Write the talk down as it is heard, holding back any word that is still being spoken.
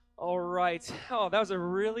right. Oh, that was a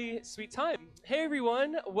really sweet time. Hey,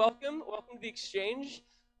 everyone. Welcome. Welcome to the exchange.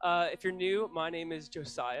 If you're new, my name is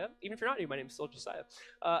Josiah. Even if you're not new, my name is still Josiah.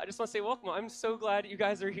 I just want to say welcome. I'm so glad you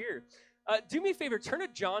guys are here. Do me a favor. Turn to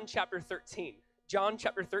John chapter 13. John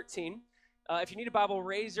chapter 13. If you need a Bible,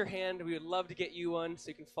 raise your hand. We would love to get you one so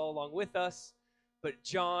you can follow along with us. But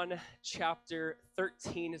John chapter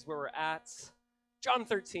 13 is where we're at. John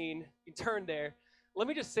 13. You can turn there. Let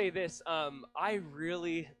me just say this. I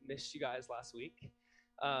really missed you guys last week.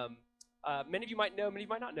 Many of you might know, many of you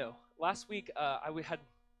might not know. Last week, I had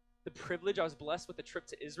the privilege, I was blessed with a trip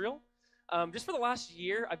to Israel. Just for the last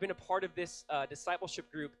year, I've been a part of this discipleship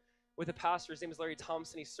group with a pastor. His name is Larry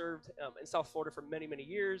Thompson. He served in South Florida for many, many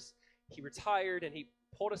years. He retired, and he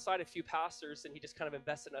pulled aside a few pastors, and he just kind of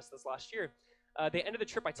invested in us this last year. They ended the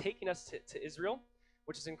trip by taking us to Israel,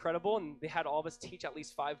 which is incredible, and they had all of us teach at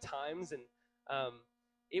least 5 times, and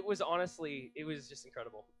it was just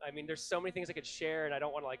incredible. I mean, there's so many things I could share, and I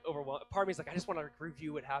don't want to overwhelm. Part of me is I just want to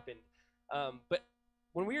review what happened. But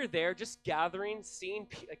when we were there, just gathering, seeing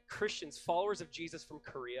Christians, followers of Jesus from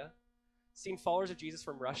Korea, seeing followers of Jesus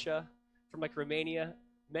from Russia, from Romania,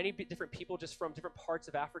 many different people just from different parts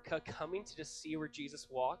of Africa coming to just see where Jesus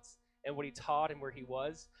walked and what he taught and where he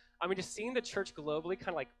was. I mean, just seeing the church globally,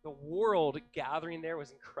 kind of the world gathering there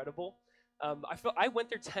was incredible. I went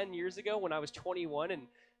there 10 years ago when I was 21 and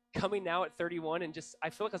coming now at 31, and I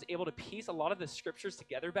feel like I was able to piece a lot of the scriptures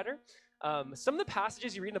together better. Some of the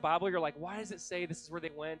passages you read in the Bible, you're like, why does it say this is where they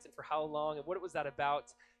went and for how long and what was that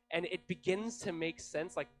about? And it begins to make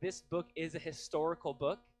sense. This book is a historical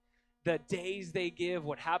book. The days they give,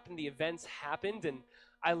 what happened, the events happened, and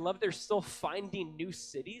I love they're still finding new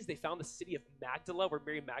cities. They found the city of Magdala, where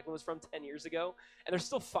Mary Magdalene was from 10 years ago, and they're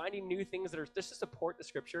still finding new things that are just to support the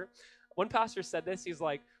scripture. One pastor said this. He's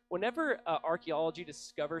like, whenever archaeology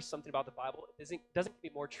discovers something about the Bible, it doesn't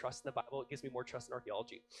give me more trust in the Bible. It gives me more trust in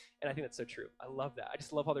archaeology, and I think that's so true. I love that. I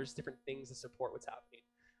just love how there's different things to support what's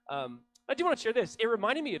happening. I do want to share this. It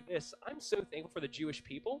reminded me of this. I'm so thankful for the Jewish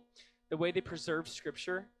people, the way they preserve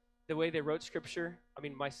scripture, the way they wrote scripture. I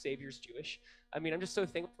mean, my Savior's Jewish. I mean, I'm just so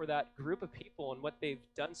thankful for that group of people and what they've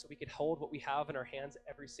done so we could hold what we have in our hands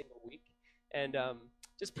every single week. And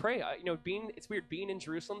just pray. It's weird being in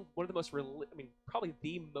Jerusalem, one of the most, probably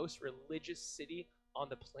the most religious city on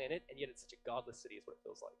the planet, and yet it's such a godless city is what it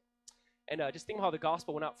feels like. And just think of how the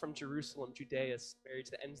gospel went out from Jerusalem, Judea, Samaria,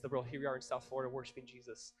 to the ends of the world. Here we are in South Florida worshiping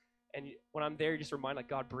Jesus. And when I'm there, you just remind,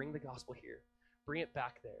 God, bring the gospel here. Bring it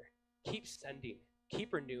back there. Keep sending.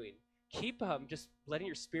 Keep renewing. Keep just letting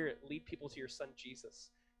your spirit lead people to your son,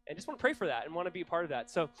 Jesus. And just want to pray for that and want to be a part of that.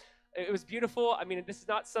 So it was beautiful. I mean, this is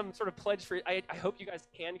not some sort of pledge for, I hope you guys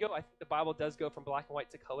can go. I think the Bible does go from black and white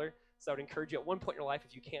to color. So I would encourage you at one point in your life,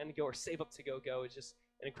 if you can go or save up to go. It's just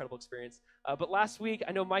an incredible experience. But last week,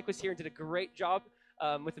 I know Mike was here and did a great job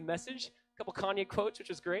with the message. A couple Kanye quotes, which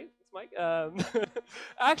was great. Thanks, Mike.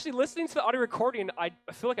 Actually, listening to the audio recording, I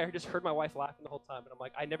feel like I just heard my wife laughing the whole time. And I'm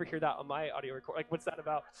like, I never hear that on my audio record. What's that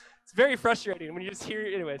about? It's very frustrating when you just hear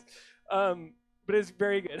it anyways. But it's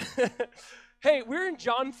very good. Hey, we're in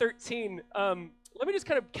John 13. Let me just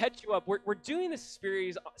kind of catch you up. We're doing this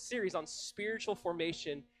series on spiritual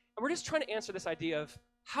formation, and we're just trying to answer this idea of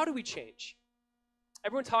how do we change?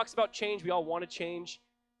 Everyone talks about change. We all want to change.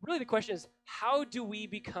 Really, the question is, how do we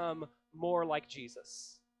become more like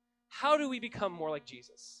Jesus? How do we become more like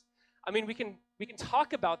Jesus? I mean, we can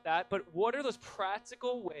talk about that, but what are those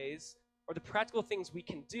practical ways or the practical things we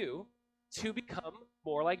can do to become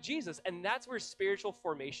more like Jesus? And that's where spiritual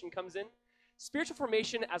formation comes in. Spiritual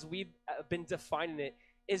formation, as we've been defining it,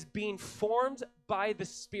 is being formed by the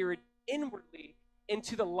Spirit inwardly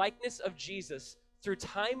into the likeness of Jesus through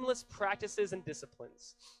timeless practices and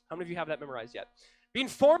disciplines. How many of you have that memorized yet? Being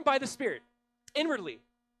formed by the Spirit inwardly,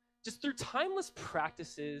 just through timeless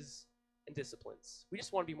practices and disciplines. We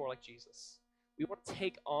just want to be more like Jesus. We want to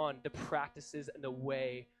take on the practices and the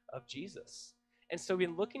way of Jesus. And so we've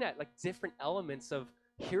been looking at different elements of,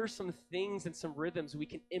 here are some things and some rhythms we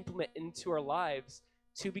can implement into our lives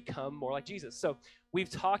to become more like Jesus. So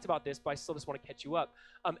we've talked about this, but I still just want to catch you up.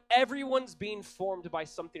 Everyone's being formed by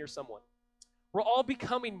something or someone. We're all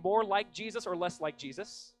becoming more like Jesus or less like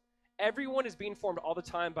Jesus. Everyone is being formed all the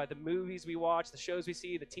time by the movies we watch, the shows we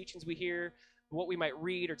see, the teachings we hear, what we might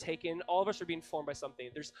read or take in. All of us are being formed by something.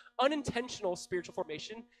 There's unintentional spiritual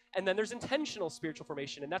formation, and then there's intentional spiritual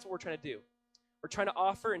formation, and that's what we're trying to do. We're trying to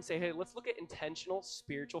offer and say, hey, let's look at intentional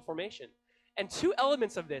spiritual formation. And 2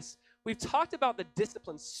 elements of this, we've talked about the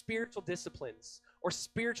disciplines, spiritual disciplines, or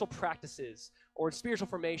spiritual practices, or spiritual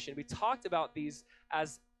formation. We talked about these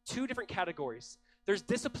as 2 different categories. There's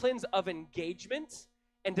disciplines of engagement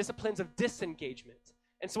and disciplines of disengagement.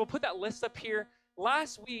 And so we'll put that list up here.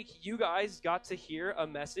 Last week, you guys got to hear a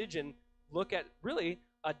message and look at really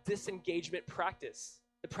a disengagement practice,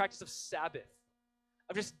 the practice of Sabbath,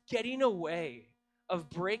 of just getting away, of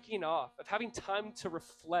breaking off, of having time to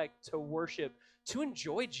reflect, to worship, to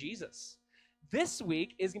enjoy Jesus. This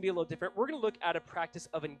week is going to be a little different. We're going to look at a practice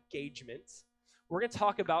of engagement. We're going to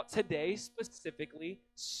talk about today specifically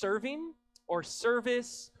serving or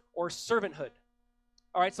service or servanthood.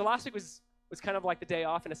 All right, so last week was kind of like the day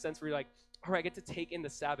off in a sense where you're like, all right, I get to take in the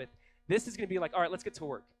Sabbath. This is going to be like, all right, let's get to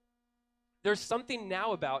work. There's something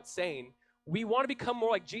now about saying we want to become more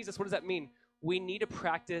like Jesus. What does that mean? We need to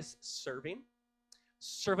practice serving.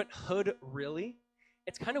 Servanthood, really.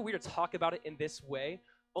 It's kind of weird to talk about it in this way,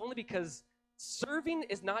 only because serving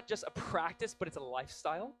is not just a practice, but it's a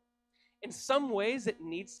lifestyle. In some ways, it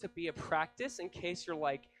needs to be a practice in case you're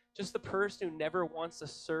like just the person who never wants to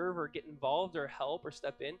serve or get involved or help or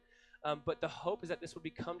step in. But the hope is that this would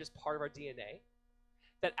become just part of our DNA,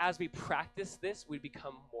 that as we practice this, we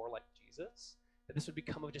become more like Jesus, that this would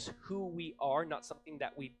become of just who we are, not something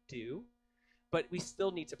that we do, but we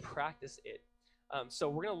still need to practice it. So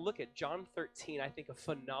we're going to look at John 13, I think a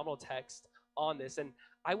phenomenal text on this, and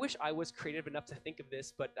I wish I was creative enough to think of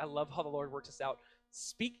this, but I love how the Lord works this out.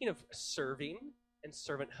 Speaking of serving and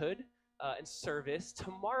servanthood and service,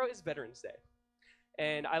 tomorrow is Veterans Day.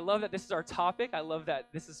 And I love that this is our topic. I love that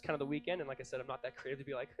this is kind of the weekend. And like I said, I'm not that creative to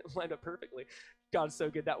be like, lined up perfectly. God's so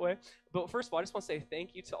good that way. But first of all, I just want to say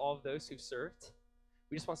thank you to all of those who've served.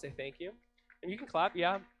 We just want to say thank you. And you can clap,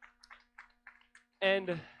 yeah.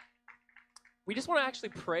 And we just want to actually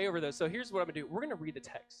pray over those. So here's what I'm going to do. We're going to read the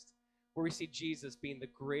text where we see Jesus being the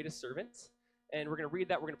greatest servant. And we're going to read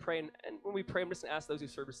that. We're going to pray. And when we pray, I'm just going to ask those who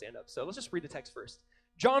serve to stand up. So let's just read the text first.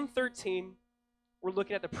 John 13. We're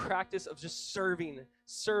looking at the practice of just serving,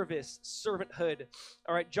 service, servanthood.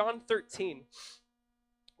 All right, John 13.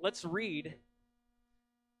 Let's read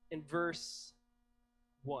in verse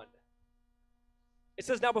 1. It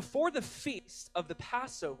says, "Now before the feast of the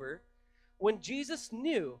Passover, when Jesus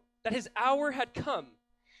knew that his hour had come,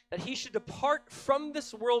 that he should depart from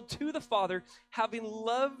this world to the Father, having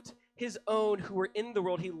loved his own who were in the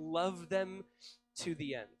world, he loved them to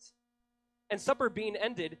the end. And supper being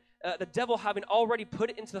ended, the devil having already put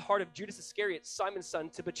it into the heart of Judas Iscariot, Simon's son,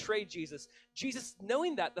 to betray Jesus. Jesus,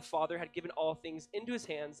 knowing that the Father had given all things into his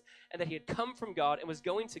hands, and that he had come from God and was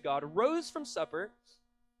going to God, rose from supper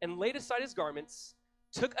and laid aside his garments,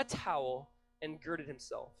 took a towel and girded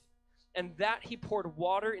himself. And that he poured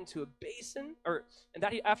water into a basin,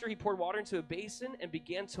 after he poured water into a basin and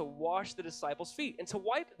began to wash the disciples' feet and to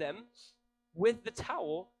wipe them with the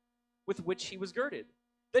towel with which he was girded.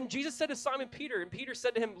 Then Jesus said to Simon Peter, and Peter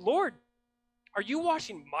said to him, Lord, are you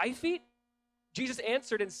washing my feet? Jesus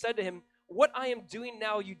answered and said to him, what I am doing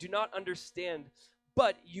now you do not understand,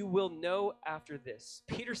 but you will know after this.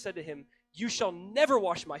 Peter said to him, you shall never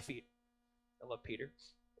wash my feet. I love Peter.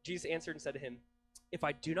 Jesus answered and said to him, if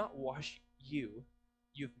I do not wash you,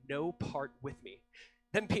 you have no part with me.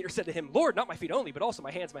 Then Peter said to him, Lord, not my feet only, but also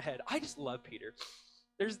my hands, my head. I just love Peter.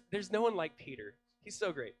 There's no one like Peter. He's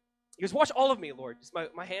so great. He goes, wash all of me, Lord. Just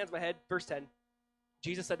my hands, my head. Verse 10,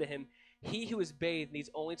 Jesus said to him, he who is bathed needs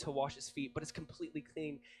only to wash his feet, but is completely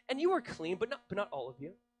clean. And you are clean, but not all of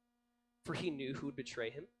you. For he knew who would betray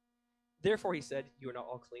him. Therefore he said, you are not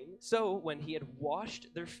all clean. So when he had washed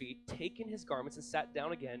their feet, taken his garments, and sat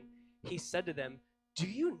down again, he said to them, do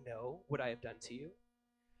you know what I have done to you?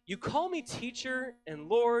 You call me teacher and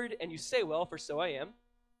Lord, and you say, well, for so I am.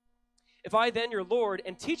 If I then, your Lord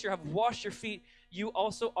and teacher, have washed your feet, you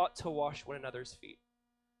also ought to wash one another's feet.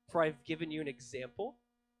 For I have given you an example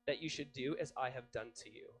that you should do as I have done to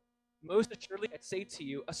you. Most assuredly, I say to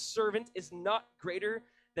you, a servant is not greater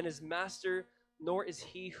than his master, nor is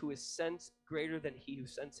he who is sent greater than he who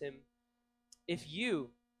sent him. If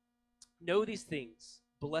you know these things,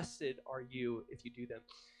 blessed are you if you do them.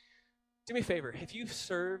 Do me a favor. If you've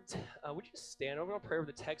served, would you just stand? I'm going to pray over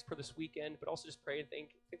the text for this weekend, but also just pray and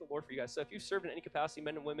thank the Lord for you guys. So if you've served in any capacity,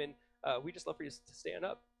 men and women, we just love for you to stand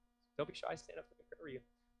up. Don't be shy. Stand up. Let me pray for you.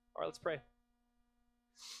 All right, let's pray.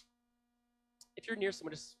 If you're near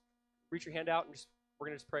someone, just reach your hand out and we're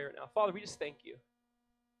going to just pray right now. Father, we just thank you.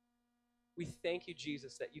 We thank you,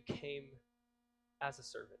 Jesus, that you came as a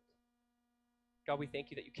servant. God, we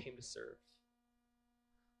thank you that you came to serve.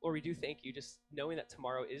 Lord, we do thank you just knowing that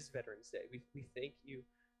tomorrow is Veterans Day. We thank you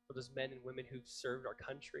for those men and women who've served our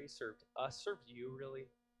country, served us, served you, really.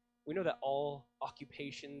 We know that all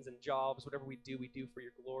occupations and jobs, whatever we do for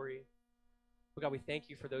your glory. But God, we thank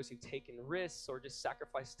you for those who've taken risks or just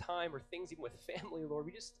sacrificed time or things even with family, Lord.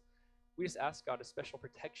 We just ask, God, a special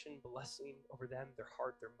protection, blessing over them, their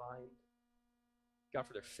heart, their mind. God,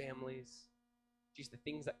 for their families. Jesus, the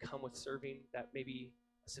things that come with serving that maybe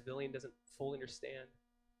a civilian doesn't fully understand.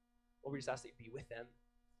 Lord, we just ask that you be with them.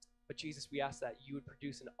 But Jesus, we ask that you would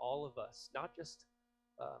produce in all of us, not just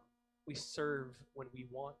we serve when we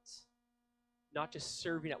want, not just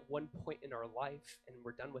serving at one point in our life and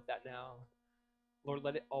we're done with that now. Lord,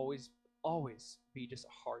 let it always be just a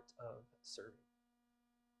heart of serving.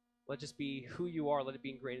 Let it just be who you are. Let it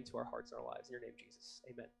be ingrained into our hearts and our lives. In your name, Jesus.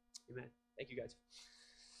 Amen. Amen. Thank you, guys.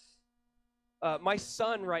 My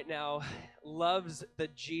son right now loves the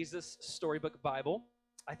Jesus Storybook Bible.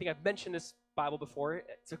 I think I've mentioned this Bible before.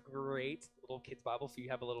 It's a great little kid's Bible. If you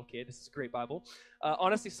have a little kid, this is a great Bible.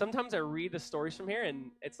 Honestly, sometimes I read the stories from here,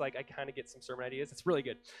 and it's like I kind of get some sermon ideas. It's really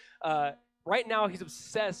good. Right now, he's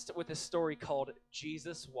obsessed with a story called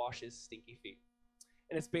Jesus Washes Stinky Feet.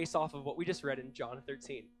 And it's based off of what we just read in John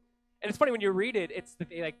 13. And it's funny, when you read it,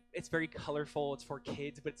 it's very colorful. It's for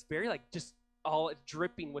kids, but it's very just all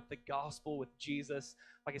dripping with the gospel, with Jesus.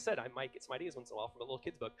 Like I said, I might get some ideas once in a while from a little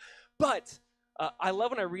kid's book. But I love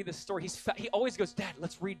when I read this story. He always goes, Dad,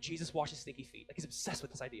 let's read Jesus Washes Stinky Feet. Like, he's obsessed with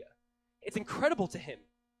this idea. It's incredible to him.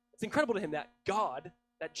 It's incredible to him that God,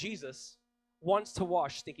 that Jesus, wants to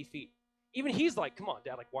wash stinky feet. Even he's like, come on,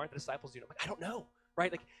 Dad, why aren't the disciples doing it? I'm like, I don't know,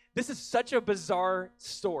 right? This is such a bizarre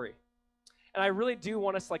story. And I really do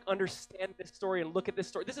want us to understand this story and look at this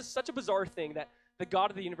story. This is such a bizarre thing that the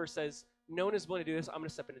God of the universe says, no one is willing to do this. I'm going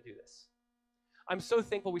to step in and do this. I'm so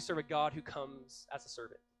thankful we serve a God who comes as a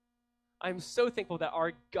servant. I'm so thankful that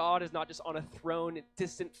our God is not just on a throne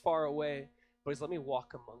distant, far away, but is let me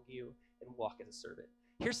walk among you and walk as a servant.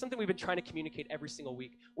 Here's something we've been trying to communicate every single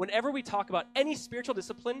week. Whenever we talk about any spiritual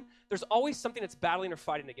discipline, there's always something that's battling or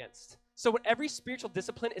fighting against. So every spiritual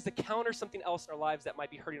discipline is to counter something else in our lives that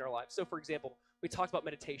might be hurting our lives. So for example, we talked about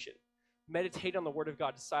meditation. Meditate on the word of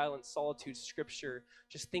God, silence, solitude, scripture,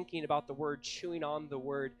 just thinking about the word, chewing on the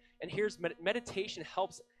word. And here's meditation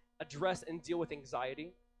helps address and deal with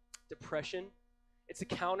anxiety, depression. It's to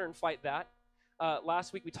counter and fight that.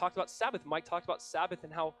 Last week we talked about Sabbath. Mike talked about Sabbath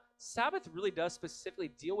and how Sabbath really does specifically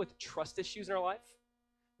deal with trust issues in our life.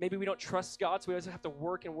 Maybe we don't trust God, so we always have to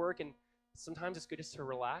work, and sometimes it's good just to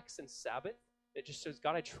relax and Sabbath. It just shows,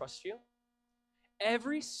 God, I trust you.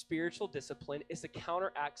 Every spiritual discipline is to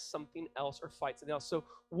counteract something else or fight something else. So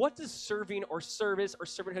what does serving or service or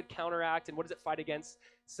servanthood counteract, and what does it fight against?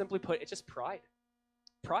 Simply put, it's just pride.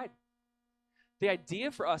 Pride. The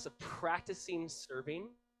idea for us of practicing serving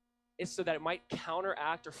is so that it might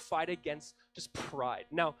counteract or fight against just pride.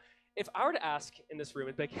 Now, if I were to ask in this room,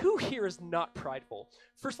 it'd be who here is not prideful?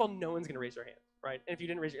 First of all, no one's going to raise their hand, right? And if you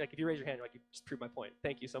didn't raise your, if you raise your hand, you just proved my point.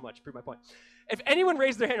 Thank you so much. Prove my point. If anyone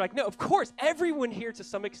raised their hand, no, of course, everyone here to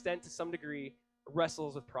some extent, to some degree,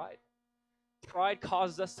 wrestles with pride. Pride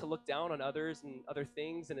causes us to look down on others and other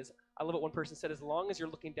things. And I love what one person said, as long as you're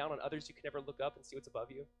looking down on others, you can never look up and see what's above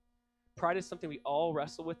you. Pride is something we all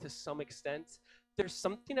wrestle with to some extent. There's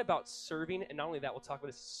something about serving, and not only that, we'll talk about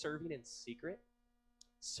this, serving in secret,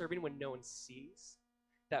 serving when no one sees,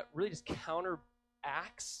 that really just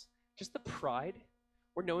counteracts just the pride,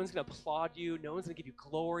 where no one's going to applaud you, no one's going to give you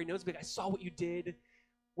glory, no one's going to be like, I saw what you did.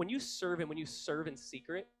 When you serve and when you serve in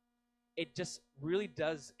secret, it just really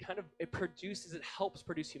does it helps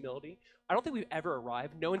produce humility. I don't think we've ever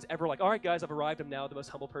arrived. No one's ever all right, guys, I've arrived. I'm now the most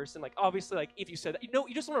humble person. Obviously, if you said that,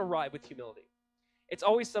 you just want to arrive with humility. It's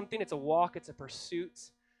always something. It's a walk. It's a pursuit.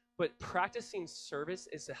 But practicing service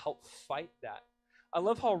is to help fight that. I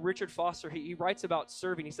love how Richard Foster, he writes about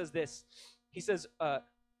serving. He says this. He says,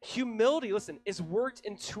 humility, listen, is worked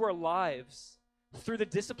into our lives through the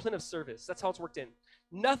discipline of service. That's how it's worked in.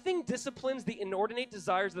 Nothing disciplines the inordinate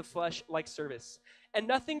desires of the flesh like service, and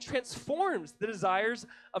nothing transforms the desires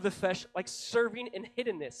of the flesh like serving in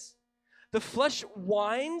hiddenness. The flesh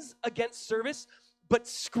whines against service, but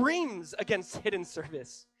screams against hidden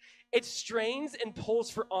service. It strains and pulls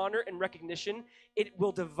for honor and recognition. It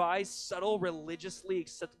will devise subtle, religiously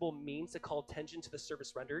acceptable means to call attention to the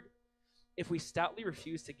service rendered. If we stoutly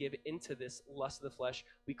refuse to give into this lust of the flesh,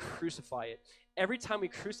 we crucify it. Every time we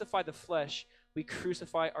crucify the flesh, we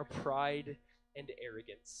crucify our pride and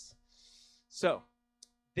arrogance. So,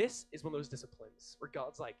 this is one of those disciplines where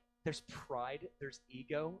God's like, there's pride, there's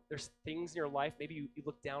ego, there's things in your life. Maybe you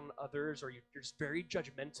look down on others, or you're just very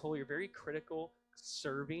judgmental, you're very critical.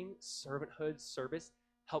 Serving, servanthood, service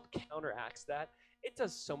help counteracts that. It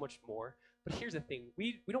does so much more. But here's the thing.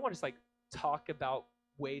 We don't want to just talk about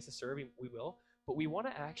ways of serving. We will. But we want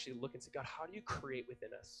to actually look and say, God, how do you create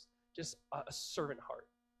within us just a servant heart?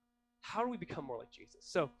 How do we become more like Jesus?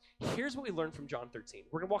 So here's what we learned from John 13.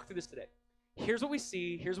 We're going to walk through this today. Here's what we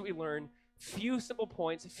see. Here's what we learn. Few simple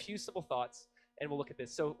points, a few simple thoughts, and we'll look at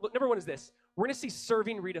this. So number one is this. We're going to see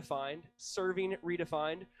serving redefined, serving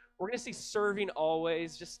redefined. We're going to see serving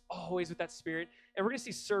always, just always with that spirit. And we're going to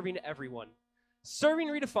see serving everyone. Serving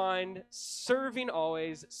redefined, serving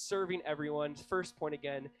always, serving everyone. First point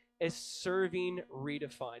again is serving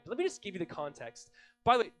redefined. Let me just give you the context.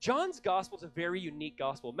 By the way, John's gospel is a very unique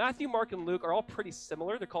gospel. Matthew, Mark, and Luke are all pretty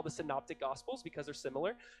similar. They're called the synoptic gospels because they're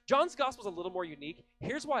similar. John's gospel is a little more unique.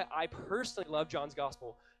 Here's why I personally love John's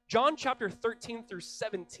gospel. John chapter 13 through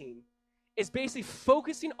 17 is basically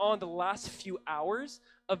focusing on the last few hours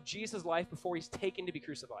of Jesus' life before he's taken to be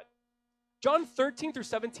crucified. John 13 through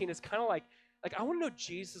 17 is kind of like I want to know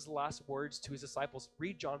Jesus' last words to his disciples.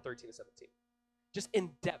 Read John 13 to 17. Just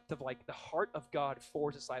in depth of like the heart of God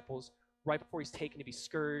for his disciples right before he's taken to be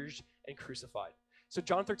scourged and crucified. So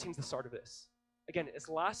John 13 is the start of this. Again, it's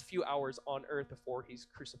the last few hours on earth before he's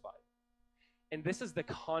crucified. And this is the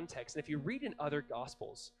context. And if you read in other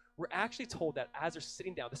gospels, we're actually told that as they're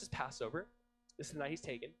sitting down, this is Passover, this is the night he's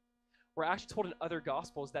taken. We're actually told in other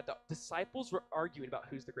gospels that the disciples were arguing about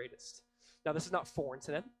who's the greatest. Now, this is not foreign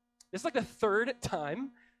to them. This is like the third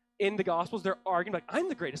time in the Gospels they're arguing, like, I'm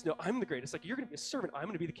the greatest. No, I'm the greatest. Like, you're going to be a servant. I'm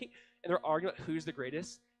going to be the king. And they're arguing about who's the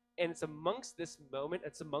greatest. And it's amongst this moment,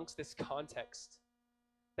 it's amongst this context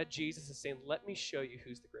that Jesus is saying, let me show you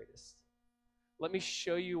who's the greatest. Let me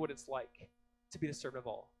show you what it's like to be the servant of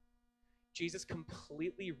all. Jesus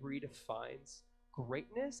completely redefines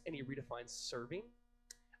greatness, and he redefines serving.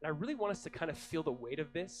 And I really want us to kind of feel the weight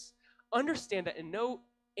of this. Understand that in no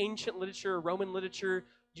ancient literature, Roman literature,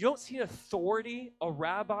 you don't see an authority, a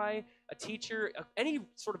rabbi, a teacher, any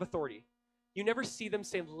sort of authority. You never see them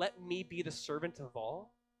saying, let me be the servant of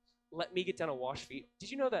all. Let me get down and wash feet. Did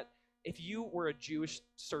you know that if you were a Jewish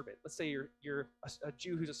servant, let's say you're a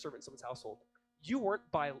Jew who's a servant in someone's household, you weren't,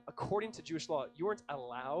 according to Jewish law, you weren't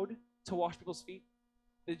allowed to wash people's feet.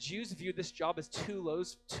 The Jews viewed this job as too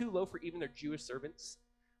low for even their Jewish servants.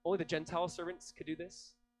 Only the Gentile servants could do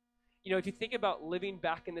this. You know, if you think about living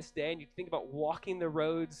back in this day and you think about walking the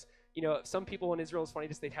roads, you know, some people in Israel, it's funny,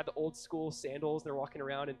 just they've had the old school sandals, they're walking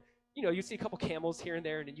around, and, you know, you see a couple camels here and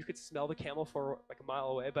there, and you could smell the camel for like a mile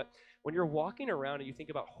away. But when you're walking around and you think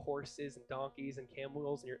about horses and donkeys and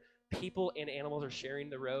camels, and your people and animals are sharing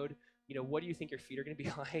the road, you know, what do you think your feet are going to be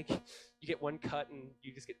like? You get one cut and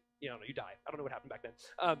you just get, you die. I don't know what happened back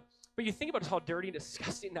then. But you think about how dirty and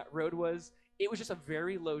disgusting that road was. It was just a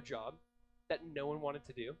very low job that no one wanted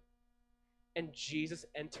to do. And Jesus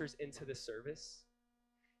enters into the service.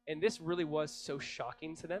 And this really was so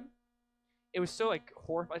shocking to them. It was so like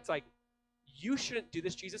horrifying. It's like, you shouldn't do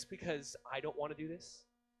this, Jesus, because I don't want to do this.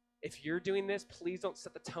 If you're doing this, please don't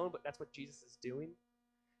set the tone, but that's what Jesus is doing.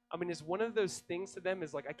 I mean, it's one of those things to them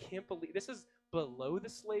is like, I can't believe, this is below the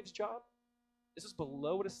slave's job. This is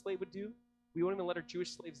below what a slave would do. We won't even let our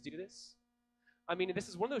Jewish slaves do this. I mean, this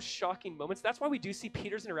is one of those shocking moments. That's why we do see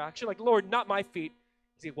Peter's interaction, like, Lord, not my feet.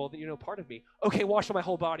 He's like, well, then you know part of me. Okay, wash on my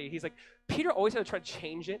whole body. He's like, Peter always had to try to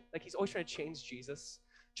change it. Like, he's always trying to change Jesus.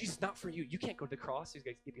 Jesus, not for you. You can't go to the cross. He's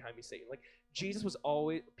like, get behind me, Satan. Like,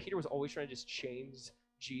 Peter was always trying to just change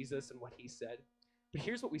Jesus and what he said. But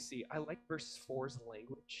here's what we see. I like verse 4's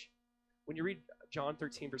language. When you read John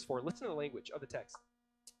 13, verse 4, listen to the language of the text.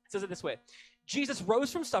 It says it this way. Jesus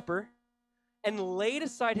rose from supper and laid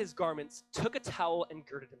aside his garments, took a towel, and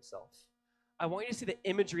girded himself. I want you to see the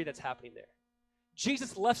imagery that's happening there.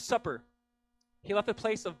 Jesus left supper. He left the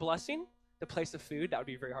place of blessing, the place of food. That would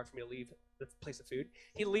be very hard for me to leave the place of food.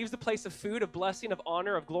 He leaves the place of food, of blessing, of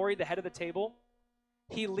honor, of glory, the head of the table.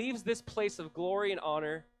 He leaves this place of glory and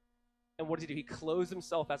honor, and what does he do? He clothes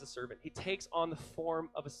himself as a servant. He takes on the form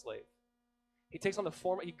of a slave. He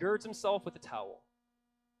girds himself with a towel.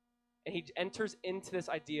 And he enters into this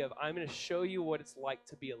idea of, I'm going to show you what it's like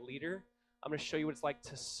to be a leader. I'm going to show you what it's like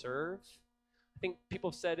to serve. I think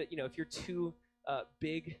people have said, if you're too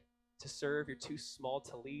big to serve, you're too small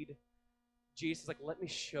to lead. Jesus is like, let me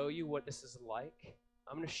show you what this is like.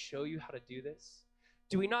 I'm going to show you how to do this.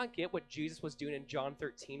 Do we not get what Jesus was doing in John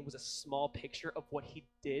 13 was a small picture of what he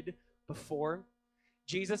did before?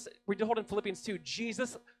 Jesus, we're told in Philippians 2,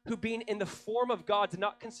 Jesus, who being in the form of God, did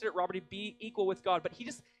not consider it robbery to be equal with God, but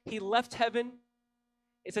he left heaven.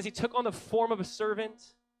 It says he took on the form of a servant.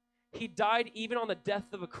 He died even on the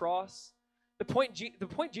death of a cross. The point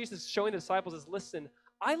Jesus is showing the disciples is, listen,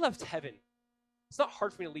 I left heaven. It's not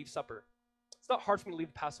hard for me to leave supper. It's not hard for me to leave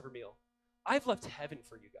the Passover meal. I've left heaven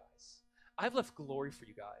for you guys. I've left glory for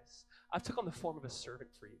you guys. I've took on the form of a servant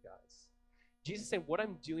for you guys. Jesus is saying, what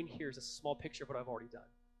I'm doing here is a small picture of what I've already done.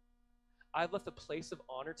 I've left the place of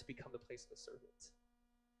honor to become the place of a servant.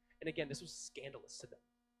 And again, this was scandalous to them.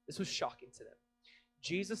 This was shocking to them.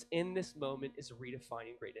 Jesus in this moment is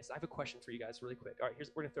redefining greatness. I have a question for you guys really quick. All right,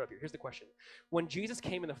 we're going to throw it up here. Here's the question. When Jesus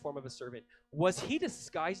came in the form of a servant, was he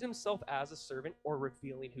disguising himself as a servant or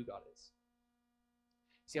revealing who God is?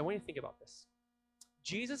 See, I want you to think about this.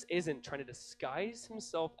 Jesus isn't trying to disguise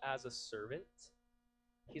himself as a servant.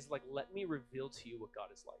 He's like, let me reveal to you what God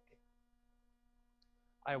is like.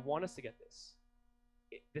 I want us to get this.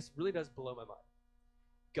 This really does blow my mind.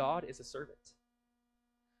 God is a servant.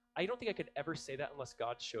 I don't think I could ever say that unless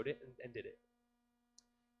God showed it and did it.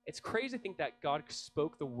 It's crazy to think that God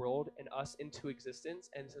spoke the world and us into existence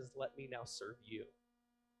and says, let me now serve you.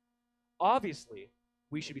 Obviously,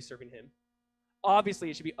 we should be serving him. Obviously,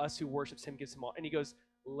 it should be us who worships him, gives him all. And he goes,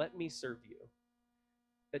 let me serve you.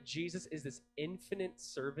 That Jesus is this infinite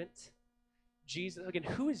servant. Jesus, again,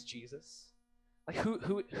 who is Jesus? Like,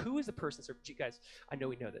 who is the person servant? Guys, I know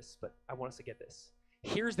we know this, but I want us to get this.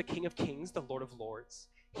 Here's the King of Kings, the Lord of Lords.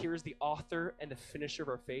 Here's the author and the finisher of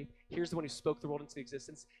our faith. Here's the one who spoke the world into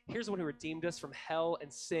existence. Here's the one who redeemed us from hell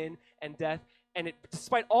and sin and death. And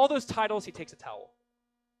despite all those titles, he takes a towel.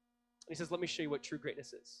 And he says, let me show you what true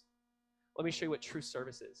greatness is. Let me show you what true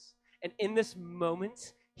service is. And in this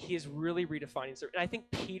moment, he is really redefining service. And I think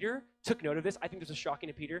Peter took note of this. I think this was shocking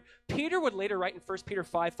to Peter. Peter would later write in 1 Peter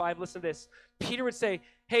 5:5, listen to this. Peter would say,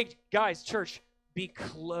 hey, guys, church, be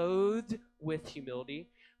clothed with humility,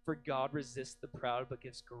 for God resists the proud but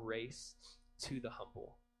gives grace to the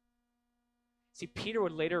humble. See, Peter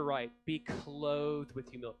would later write, be clothed with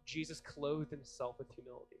humility. Jesus clothed himself with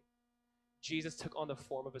humility. Jesus took on the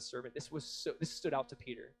form of a servant. This stood out to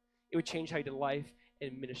Peter. It would change how he did life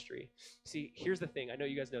and ministry. See, here's the thing. I know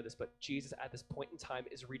you guys know this, but Jesus at this point in time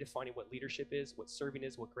is redefining what leadership is, what serving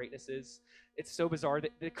is, what greatness is. It's so bizarre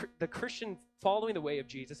that the Christian following the way of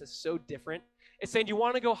Jesus is so different. It's saying, you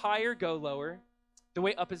want to go higher, go lower. The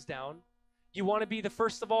way up is down. You want to be the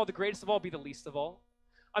first of all, the greatest of all, be the least of all.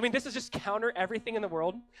 I mean, this is just counter everything in the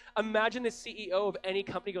world. Imagine the CEO of any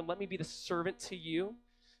company going, let me be the servant to you.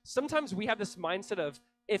 Sometimes we have this mindset of,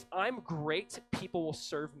 if I'm great, people will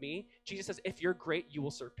serve me. Jesus says, if you're great, you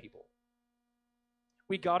will serve people.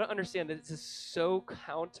 We got to understand that this is so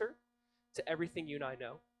counter to everything you and I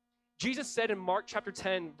know. Jesus said in Mark chapter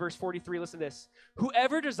 10, verse 43, listen to this.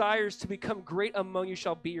 Whoever desires to become great among you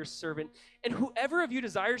shall be your servant, and whoever of you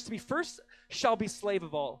desires to be first shall be slave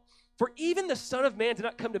of all. For even the Son of Man did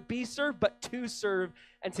not come to be served, but to serve,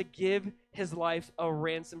 and to give his life a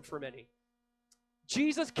ransom for many.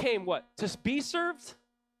 Jesus came, what? To be served?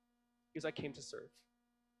 Because I came to serve.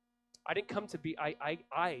 I didn't come to be,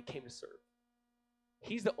 I came to serve.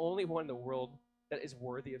 He's the only one in the world that is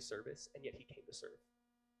worthy of service, and yet he came to serve.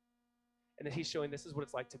 And then he's showing this is what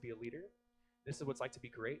it's like to be a leader. This is what it's like to be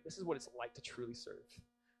great. This is what it's like to truly serve.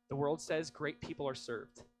 The world says great people are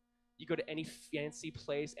served. You go to any fancy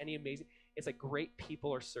place, any amazing, it's like great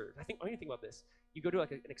people are served. I want you to think about this. You go to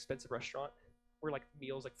like an expensive restaurant where like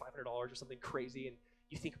meals like $500 or something crazy, and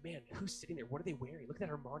you think, man, who's sitting there? What are they wearing? Look at that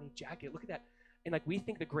Armani jacket. Look at that. And like we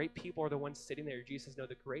think the great people are the ones sitting there. Jesus says, no,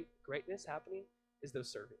 the greatness happening is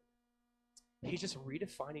those serving. He's just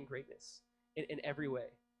redefining greatness in every way.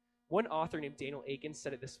 One author named Daniel Aiken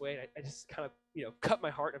said it this way, and I just kind of, cut my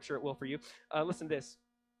heart. I'm sure it will for you. Listen to this.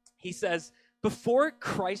 He says, before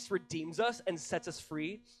Christ redeems us and sets us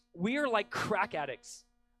free, we are like crack addicts,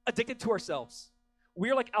 addicted to ourselves.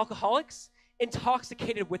 We are like alcoholics,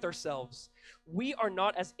 intoxicated with ourselves. We are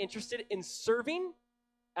not as interested in serving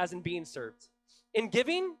as in being served, in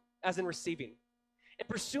giving as in receiving, in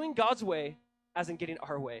pursuing God's way as in getting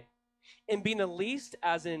our way, in being the least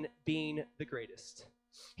as in being the greatest.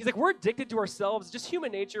 He's like, we're addicted to ourselves, just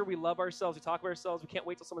human nature. We love ourselves. We talk about ourselves. We can't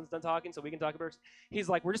wait till someone's done talking so we can talk about ourselves. He's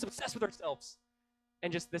like, we're just obsessed with ourselves.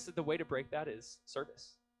 And just this is the way to break that is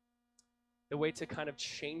service. The way to kind of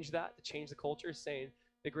change that, to change the culture is saying,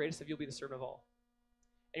 the greatest of you will be the servant of all.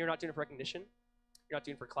 And you're not doing it for recognition. You're not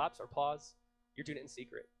doing it for claps or applause. You're doing it in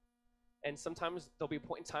secret. And sometimes there'll be a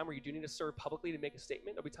point in time where you do need to serve publicly to make a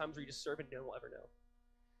statement. There'll be times where you just serve and no one will ever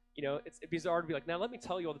know. It's bizarre to be like, now let me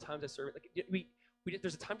tell you all the times I serve. Like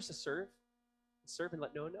there's a time just to serve and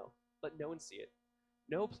let no one know. Let no one see it.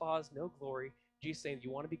 No applause, no glory. Jesus saying,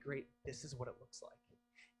 you want to be great, this is what it looks like.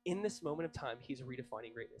 In this moment of time, he's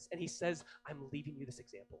redefining greatness. And he says, I'm leaving you this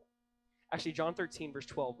example. Actually, John 13, verse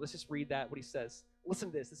 12, let's just read that, what he says.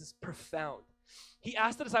 Listen to this. This is profound. He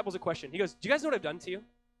asked the disciples a question. He goes, do you guys know what I've done to you?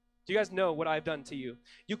 Do you guys know what I've done to you?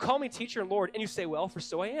 You call me teacher and Lord, and you say, well, for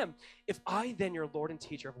so I am. If I then, your Lord and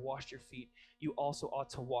teacher, have washed your feet, you also ought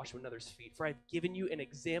to wash one another's feet. For I have given you an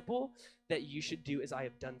example that you should do as I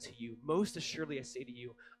have done to you. Most assuredly I say to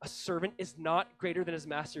you, a servant is not greater than his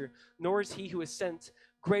master, nor is he who is sent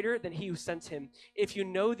greater than he who sent him. If you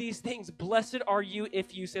know these things, blessed are you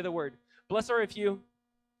if you say the word. Blessed are if you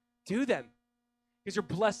do them, because you're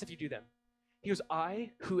blessed if you do them. He goes,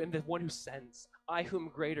 I who am the one who sends, I who am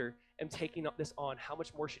greater am taking up this on. How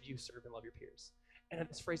much more should you serve and love your peers? And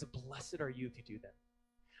this phrase of blessed are you if you do them.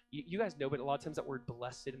 You guys know, but a lot of times that word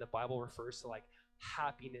blessed in the Bible refers to like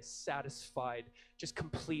happiness, satisfied, just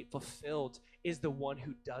complete, fulfilled is the one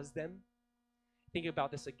who does them. Think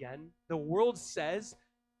about this again. The world says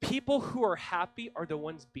people who are happy are the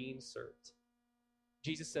ones being served.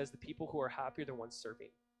 Jesus says the people who are happy are the ones serving.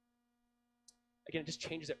 Again, it just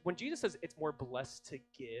changes it. When Jesus says it's more blessed to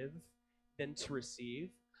give than to receive,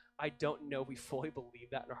 I don't know if we fully believe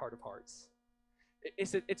that in our heart of hearts.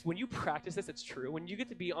 It's when you practice this, it's true. When you get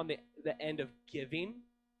to be on the end of giving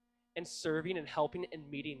and serving and helping and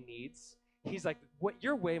meeting needs, he's like, what,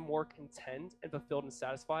 you're way more content and fulfilled and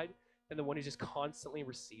satisfied than the one who's just constantly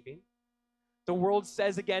receiving. The world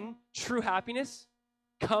says, again, true happiness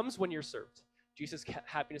comes when you're served. Jesus'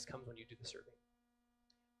 happiness comes when you do the serving.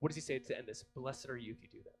 What does he say to end this? Blessed are you if you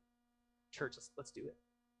do that. Church, let's do it.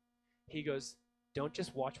 He goes, don't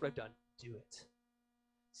just watch what I've done, do it.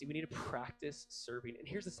 See, we need to practice serving. And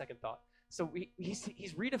here's the second thought. So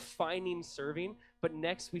he's redefining serving, but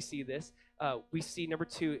next we see this. We see number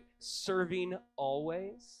 2, serving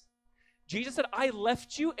always. Jesus said, I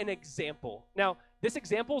left you an example. Now, this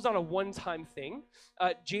example is not a one-time thing.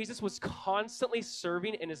 Jesus was constantly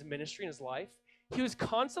serving in his ministry, in his life. He was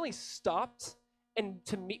constantly stopped and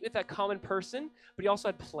to meet with that common person, but he also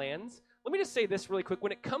had plans. Let me just say this really quick.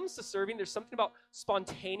 When it comes to serving, there's something about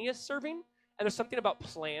spontaneous serving, and there's something about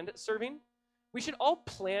planned serving. We should all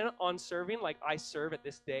plan on serving, like I serve at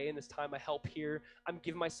this day and this time. I help here. I'm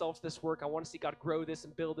giving myself to this work. I want to see God grow this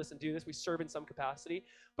and build this and do this. We serve in some capacity.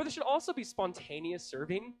 But there should also be spontaneous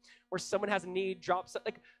serving where someone has a need, drops.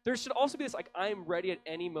 Like there should also be this, like I'm ready at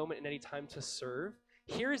any moment and any time to serve.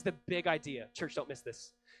 Here is the big idea. Church, don't miss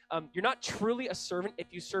this. You're not truly a servant if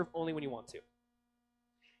you serve only when you want to.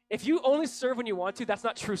 If you only serve when you want to, that's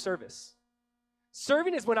not true service.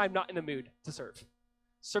 Serving is when I'm not in the mood to serve.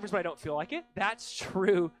 Serving is when I don't feel like it. That's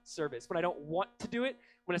true service. When I don't want to do it,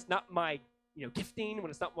 when it's not my gifting,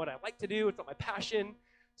 when it's not what I like to do, it's not my passion.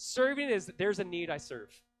 Serving is there's a need, I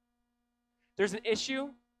serve. There's an issue,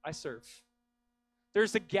 I serve.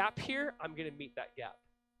 There's a gap here, I'm going to meet that gap.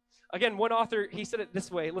 Again, one author, he said it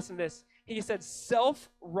this way. Listen to this. He said,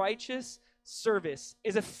 self-righteous service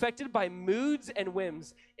is affected by moods and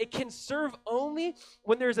whims. It can serve only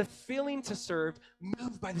when there's a feeling to serve,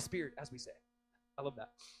 moved by the Spirit, as we say. I love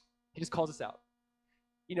that. He just calls us out.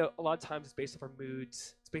 A lot of times it's based off our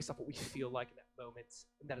moods. It's based off what we feel like in that moment,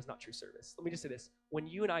 and that is not true service. Let me just say this. When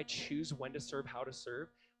you and I choose when to serve, how to serve,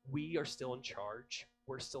 we are still in charge.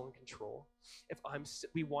 We're still in control.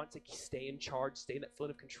 We want to stay in charge, stay in that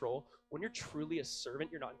feeling of control. When you're truly a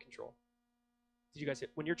servant, you're not in control. Did you guys hear?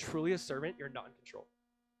 When you're truly a servant, you're not in control.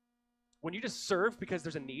 When you just serve because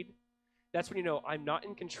there's a need, that's when you know I'm not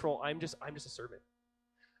in control. I'm just a servant.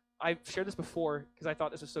 I've shared this before because I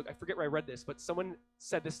thought this was I forget where I read this, but someone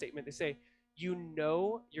said this statement. They say,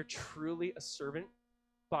 you're truly a servant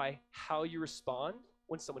by how you respond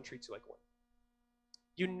when someone treats you like one.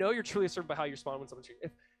 You're truly a servant by how you respond when someone treats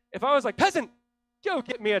you. If I was like, peasant, go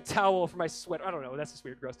get me a towel for my sweater. I don't know, that's just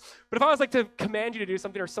weird, gross. But if I was like to command you to do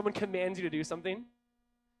something or someone commands you to do something,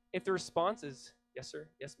 if the response is, yes, sir,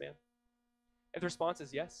 yes, ma'am. If the response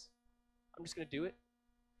is yes, I'm just going to do it.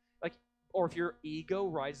 Or if your ego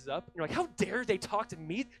rises up, and you're like, how dare they talk to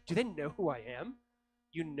me? Do they know who I am?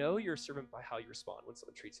 You're a servant by how you respond when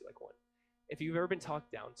someone treats you like one. If you've ever been talked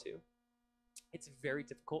down to, it's very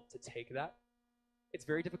difficult to take that. It's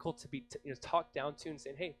very difficult to be talked down to and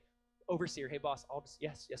saying, hey, overseer, hey, boss,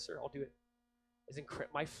 yes, sir, I'll do it.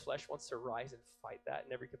 My flesh wants to rise and fight that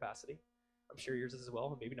in every capacity. I'm sure yours is as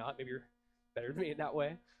well, maybe not. Maybe you're better than me in that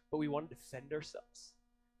way. But we want to defend ourselves.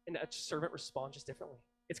 And a servant responds just differently.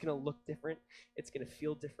 It's going to look different. It's going to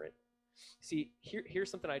feel different. See, here's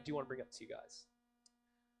something I do want to bring up to you guys.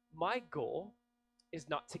 My goal is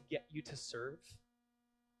not to get you to serve,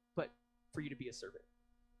 but for you to be a servant.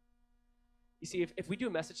 You see, if we do a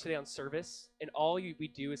message today on service, and all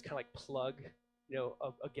we do is kind of like plug,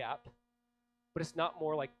 a gap, but it's not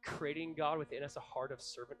more like creating God within us a heart of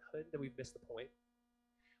servanthood, then we've missed the point.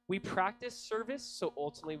 We practice service so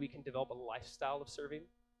ultimately we can develop a lifestyle of serving.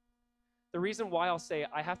 The reason why I'll say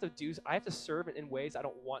I have to serve in ways I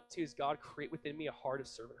don't want to is God create within me a heart of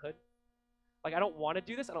servanthood. Like I don't want to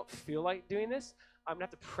do this. I don't feel like doing this. I'm going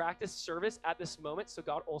to have to practice service at this moment so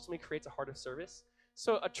God ultimately creates a heart of service.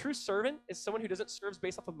 So a true servant is someone who doesn't serve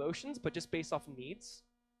based off emotions, but just based off needs.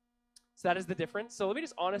 So that is the difference. So let me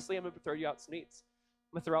just honestly, I'm going to throw you out some needs.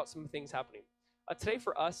 I'm going to throw out some things happening. Today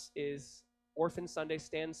for us is Orphan Sunday,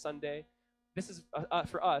 Stand Sunday. This is,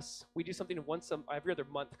 for us, we do something every other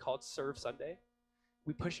month called Serve Sunday.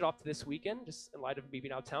 We push it off to this weekend, just in light of me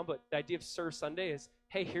being out of town. But the idea of Serve Sunday is,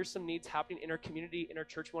 hey, here's some needs happening in our community, in our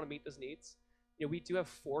church. We want to meet those needs. We do have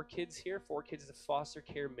 4 kids here. 4 kids is a foster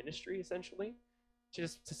care ministry, essentially,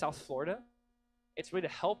 just to South Florida. It's really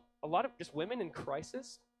to help a lot of just women in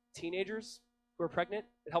crisis, teenagers who are pregnant.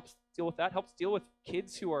 It helps deal with that. It helps deal with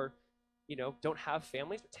kids who are, don't have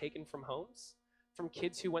families, but taken from homes. From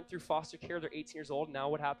kids who went through foster care, they're 18 years old. Now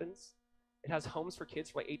what happens? It has homes for kids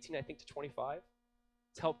from 18, I think, to 25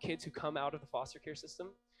 to help kids who come out of the foster care system.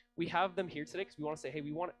 We have them here today because we want to say, hey,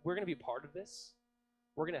 we're going to be a part of this.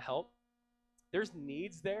 We're going to help. There's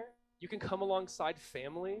needs there. You can come alongside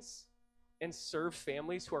families and serve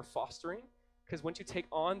families who are fostering, because once you take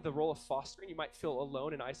on the role of fostering, you might feel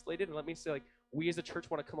alone and isolated. And let me say, we as a church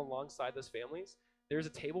want to come alongside those families. There's a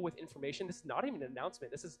table with information. This is not even an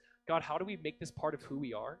announcement. This is, God, how do we make this part of who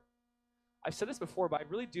we are? I've said this before, but I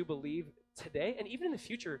really do believe today, and even in the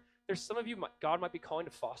future, there's some of you God might be calling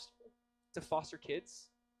to foster kids,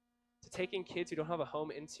 to take in kids who don't have a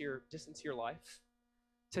home into your life,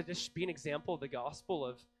 to just be an example of the gospel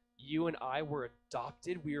of you and I were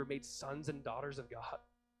adopted. We were made sons and daughters of God.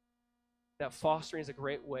 That fostering is a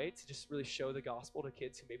great way to just really show the gospel to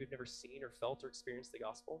kids who maybe have never seen or felt or experienced the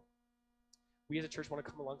gospel. We as a church want to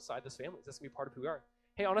come alongside those families. That's going to be part of who we are.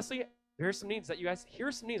 Hey, honestly, here's some needs that you guys,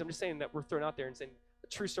 here's some needs I'm just saying that we're throwing out there and saying a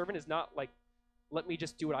true servant is not like, let me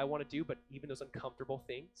just do what I want to do, but even those uncomfortable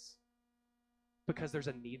things, because there's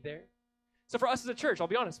a need there. So for us as a church, I'll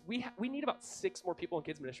be honest, we need about 6 more people in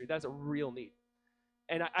kids ministry. That is a real need.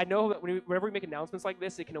 And I know that whenever we make announcements like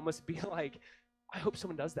this, it can almost be like, I hope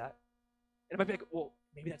someone does that. And it might be like, well,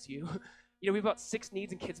 maybe that's you. We have about 6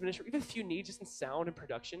 needs in kids ministry. We have a few needs just in sound and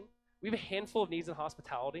production. We have a handful of needs in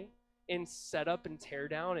hospitality, in setup and tear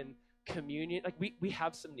down and communion. Like we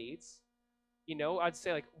have some needs. I'd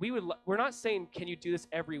say we're not saying, can you do this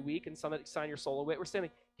every week and sign your soul away? We're saying,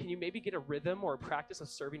 can you maybe get a rhythm or a practice of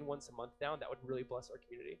serving once a month down? That would really bless our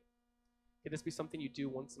community. Could this be something you do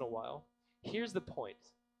once in a while? Here's the point.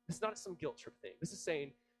 This is not some guilt trip thing. This is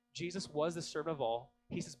saying Jesus was the servant of all.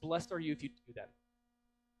 He says, blessed are you if you do that.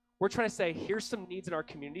 We're trying to say, here's some needs in our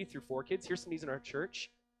community through 4 kids. Here's some needs in our church.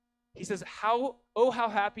 He says, how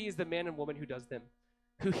happy is the man and woman who does them,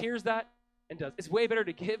 who hears that and does. It's way better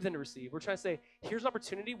to give than to receive. We're trying to say, here's an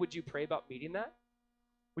opportunity. Would you pray about meeting that?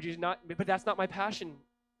 Would you not? But that's not my passion.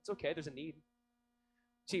 It's okay. There's a need.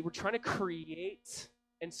 See, we're trying to create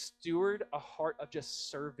and steward a heart of just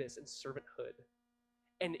service and servanthood.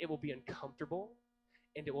 And it will be uncomfortable,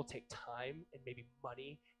 and it will take time and maybe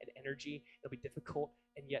money and energy. It'll be difficult,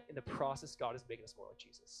 and yet in the process, God is making us more like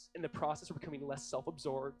Jesus. In the process, we're becoming less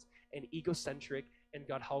self-absorbed and egocentric, and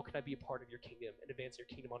God, how can I be a part of your kingdom and advance your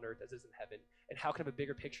kingdom on earth as it is in heaven? And how can I have a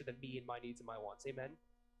bigger picture than me and my needs and my wants? Amen?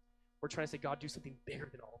 We're trying to say, God, do something bigger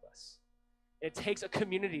than all of us. And it takes a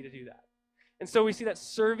community to do that. And so we see that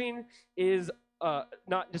serving is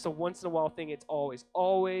not just a once-in-a-while thing. It's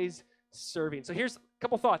always serving. So here's a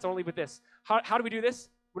couple thoughts. I want to leave with this. How do we do this?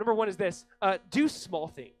 Number one is this. Do small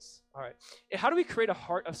things. All right. How do we create a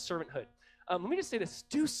heart of servanthood? Let me just say this.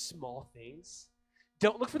 Do small things.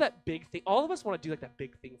 Don't look for that big thing. All of us want to do like that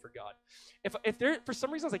big thing for God. If there, for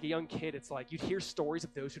some reason, as like a young kid, it's like you'd hear stories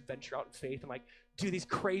of those who venture out in faith and like do these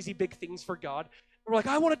crazy big things for God. And we're like,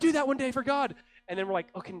 I want to do that one day for God. And then we're like,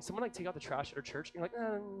 oh, can someone like take out the trash at our church? And you're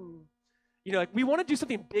like, like we want to do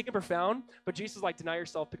something big and profound, but Jesus is like, deny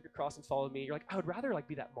yourself, pick your cross and follow me. You're like, I would rather like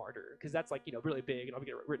be that martyr because that's like, really big and I'll get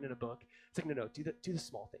it written in a book. It's like, no, do the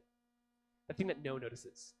small thing. The thing that no one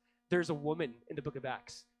notices. There's a woman in the book of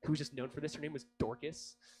Acts who was just known for this. Her name was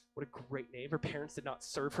Dorcas. What a great name. Her parents did not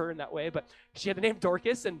serve her in that way, but she had the name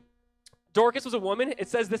Dorcas, and Dorcas was a woman. It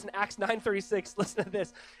says this in Acts 9:36. Listen to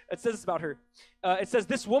this. It says this about her. It says,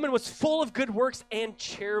 this woman was full of good works and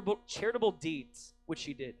charitable deeds, which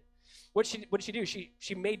she did. What did she do?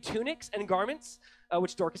 She made tunics and garments,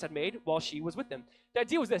 which Dorcas had made while she was with them. The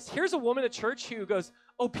idea was this. Here's a woman in the church who goes,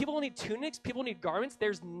 oh, people need tunics, people need garments,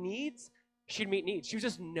 there's needs. She'd meet needs. She was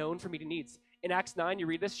just known for meeting needs. In Acts 9, you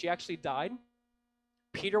read this, she actually died.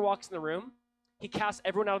 Peter walks in the room. He casts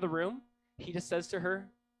everyone out of the room. He just says to her,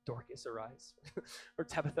 Dorcas, arise. Or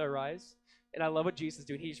Tabitha, arise. And I love what Jesus is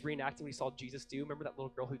doing. He's reenacting what he saw Jesus do. Remember that little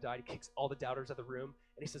girl who died? He kicks all the doubters out of the room,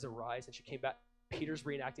 and he says, arise. And she came back. Peter's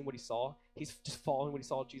reenacting what he saw. He's just following what he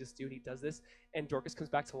saw Jesus do, and he does this, and Dorcas comes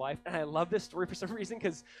back to life. And I love this story for some reason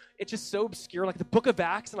because it's just so obscure, like the book of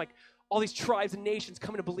Acts, and like all these tribes and nations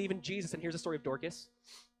coming to believe in Jesus, and here's the story of Dorcas.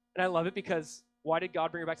 And I love it because why did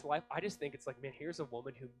God bring her back to life? I just think it's like, man, here's a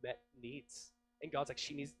woman who met needs. And God's like,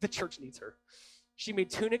 the church needs her. She made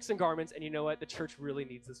tunics and garments, and you know what? The church really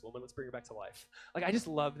needs this woman. Let's bring her back to life. Like, I just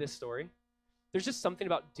love this story. There's just something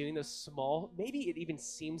about doing those small, maybe it even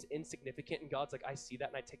seems insignificant, and God's like, I see that,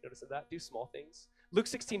 and I take notice of that. Do small things. Luke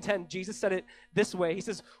 16:10, Jesus said it this way. He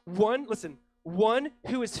says, one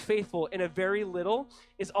who is faithful in a very little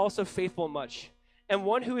is also faithful in much. And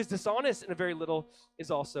one who is dishonest in a very little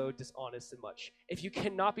is also dishonest in much. If you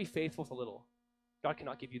cannot be faithful with a little, God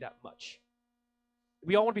cannot give you that much.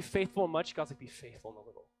 We all want to be faithful in much. God's like, be faithful in a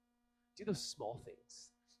little. Do those small things.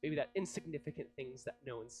 Maybe that insignificant things that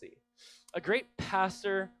no one sees. A great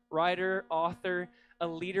pastor, writer, author, a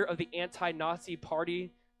leader of the anti-Nazi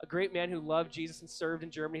party, a great man who loved Jesus and served in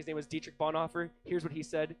Germany. His name was Dietrich Bonhoeffer. Here's what he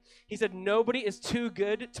said. He said, nobody is too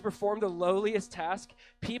good to perform the lowliest task.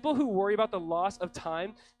 People who worry about the loss of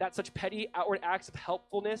time that such petty outward acts of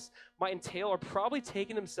helpfulness might entail are probably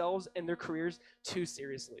taking themselves and their careers too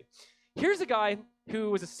seriously. Here's a guy who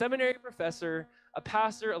was a seminary professor, a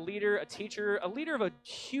pastor, a leader, a teacher, a leader of a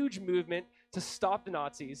huge movement to stop the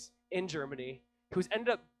Nazis in Germany, who's ended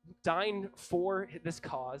up dying for this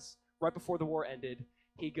cause right before the war ended.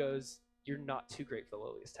 He goes, you're not too great for the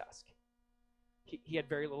lowliest task. He had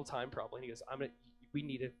very little time probably, and he goes, we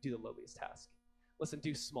need to do the lowliest task. Listen,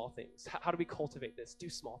 do small things. How do we cultivate this? Do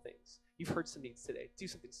small things. You've heard some needs today. Do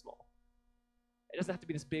something small. It doesn't have to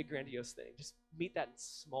be this big, grandiose thing. Just meet that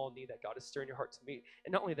small need that God is stirring your heart to meet.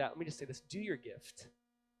 And not only that, let me just say this. Do your gift.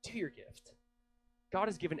 Do your gift. God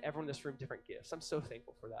has given everyone in this room different gifts. I'm so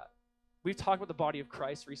thankful for that. We've talked about the body of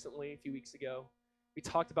Christ recently, a few weeks ago. We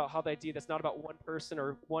talked about how the idea that's not about one person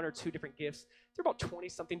or one or two different gifts. There are about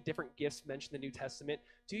 20-something different gifts mentioned in the New Testament.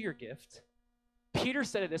 Do your gift. Peter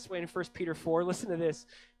said it this way in 1 Peter 4. Listen to this.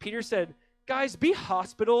 Peter said, guys, be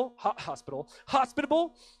hospitable.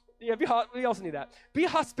 Yeah, we also need that. Be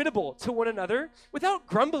hospitable to one another without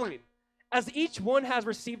grumbling. As each one has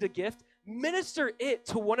received a gift, minister it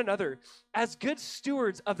to one another as good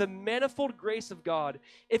stewards of the manifold grace of God.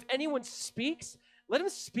 If anyone speaks, let him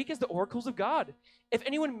speak as the oracles of God. If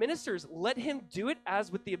anyone ministers, let him do it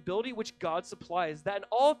as with the ability which God supplies, that in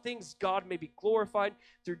all things God may be glorified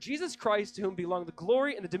through Jesus Christ, to whom belong the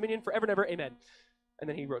glory and the dominion forever and ever. Amen. And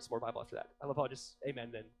then he wrote some more Bible after that. I love how just amen.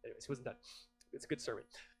 Then anyways, he wasn't done. It's a good sermon.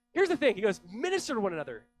 Here's the thing. He goes, minister to one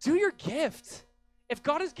another. Do your gift. If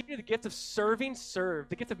God has given you the gift of serving, serve.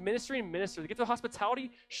 The gift of ministering, minister. The gift of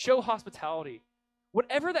hospitality, show hospitality.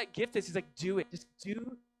 Whatever that gift is, he's like, do it. Just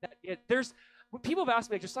do that. When people have asked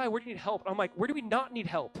me, like, Josiah, where do you need help? And I'm like, where do we not need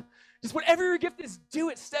help? Just whatever your gift is, do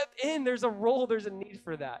it. Step in. There's a role. There's a need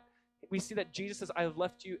for that. We see that Jesus says, I have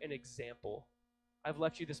left you an example. I've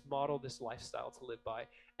left you this model, this lifestyle to live by.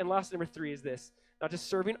 And last, number 3 is this. Not just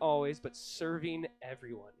serving always, but serving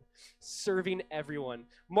everyone. Serving everyone.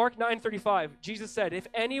 Mark 9:35, Jesus said, if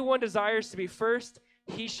anyone desires to be first,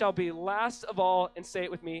 he shall be last of all, and say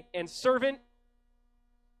it with me, and servant.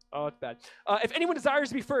 Oh, it's bad. If anyone desires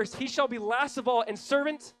to be first, he shall be last of all, and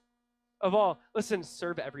servant of all. Listen,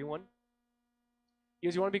 serve everyone. You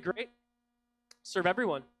guys, you want to be great? Serve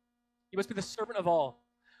everyone. You must be the servant of all.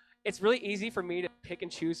 It's really easy for me to pick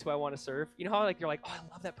and choose who I want to serve. You know how you're like, oh,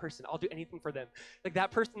 I love that person. I'll do anything for them. Like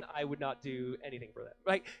that person, I would not do anything for them.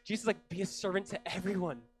 Right? Jesus is like, be a servant to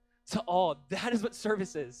everyone, to all. That is what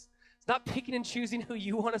service is. It's not picking and choosing who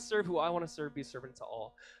you want to serve, who I want to serve. Be a servant to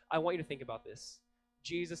all. I want you to think about this.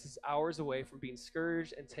 Jesus is hours away from being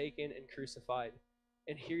scourged and taken and crucified.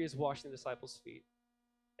 And here he is washing the disciples' feet.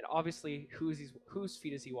 And obviously, whose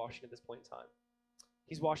feet is he washing at this point in time?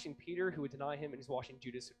 He's washing Peter, who would deny him, and he's washing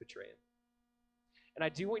Judas, who would betray him. And I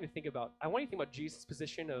want you to think about Jesus'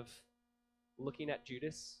 position of looking at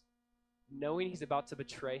Judas, knowing he's about to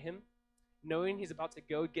betray him, knowing he's about to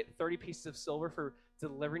go get 30 pieces of silver for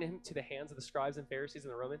delivering him to the hands of the scribes and Pharisees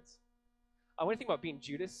and the Romans. I want you to think about being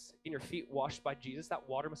Judas, getting your feet washed by Jesus. That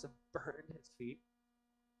water must have burned his feet.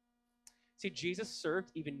 See, Jesus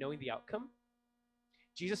served even knowing the outcome.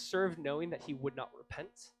 Jesus served knowing that he would not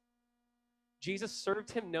repent. Jesus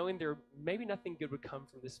served him knowing there maybe nothing good would come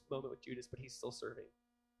from this moment with Judas, but he's still serving.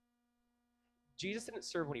 Jesus didn't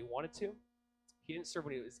serve when he wanted to. He didn't serve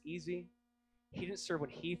when it was easy. He didn't serve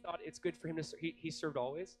when he thought it's good for him to serve. He served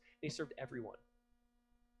always, and he served everyone.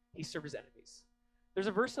 He served his enemies. There's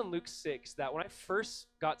a verse in Luke 6 that when I first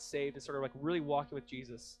got saved and started like really walking with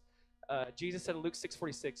Jesus, Jesus said in Luke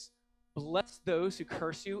 6:46, bless those who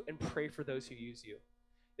curse you and pray for those who use you.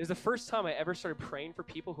 It was the first time I ever started praying for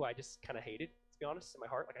people who I just kind of hated, to be honest, in my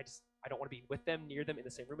heart. Like, I don't want to be with them, near them, in the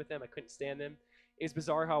same room with them. I couldn't stand them. It was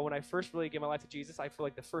bizarre how when I first really gave my life to Jesus, I feel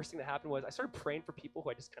like the first thing that happened was I started praying for people who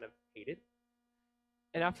I just kind of hated.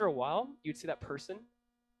 And after a while, you'd see that person,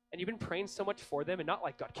 and you've been praying so much for them, and not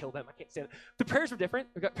like, God, kill them, I can't stand them. The prayers were different.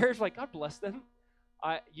 Prayers were like, God, bless them.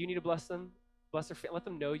 You need to bless them, bless their family, let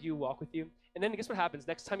them know you, walk with you. And then guess what happens?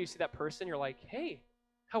 Next time you see that person, you're like, hey,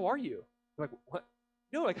 how are you? You're like, what?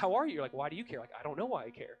 No, like, how are you? You're like, why do you care? Like, I don't know why I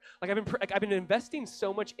care. Like, I've been investing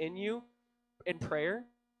so much in you in prayer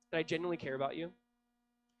that I genuinely care about you.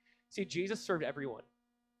 See, Jesus served everyone.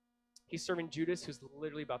 He's serving Judas, who's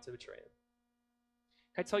literally about to betray him.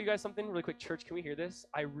 Can I tell you guys something really quick, church? Can we hear this?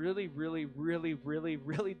 I really, really, really, really,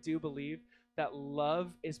 really do believe that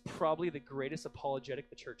love is probably the greatest apologetic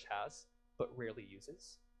the church has, but rarely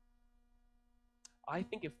uses. I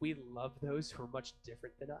think if we love those who are much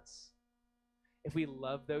different than us, if we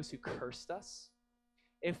love those who cursed us,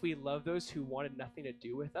 if we love those who wanted nothing to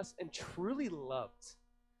do with us and truly loved,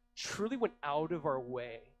 truly went out of our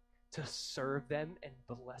way to serve them and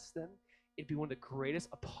bless them, it'd be one of the greatest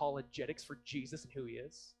apologetics for Jesus and who he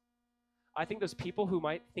is. I think those people who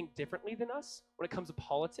might think differently than us when it comes to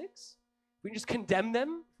politics, we can just condemn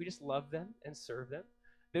them, if we just love them and serve them.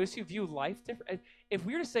 Those who view life different, if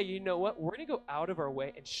we were to say, you know what, we're going to go out of our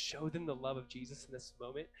way and show them the love of Jesus in this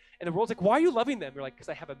moment, and the world's like, why are you loving them? You're like, because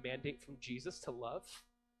I have a mandate from Jesus to love.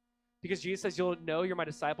 Because Jesus says, you'll know you're my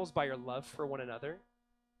disciples by your love for one another.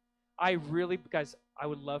 Guys, I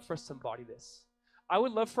would love for us to embody this. I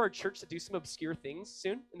would love for our church to do some obscure things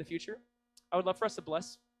soon in the future. I would love for us to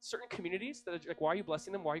bless certain communities that are like, why are you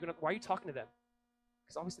blessing them? Why are you talking to them?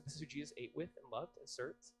 Because obviously this is who Jesus ate with and loved and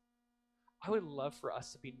served. I would love for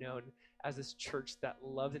us to be known as this church that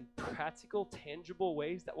loves in practical, tangible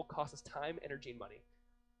ways that will cost us time, energy, and money.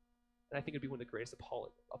 And I think it'd be one of the greatest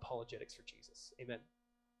apologetics for Jesus. Amen.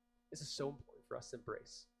 This is so important for us to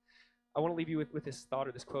embrace. I want to leave you with this thought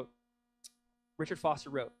or this quote. Richard Foster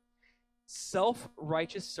wrote,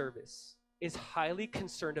 self-righteous service is highly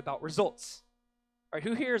concerned about results. All right,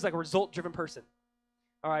 who here is like a result-driven person?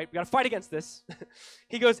 All right, we got to fight against this.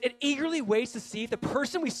 He goes, it eagerly waits to see if the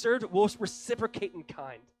person we served will reciprocate in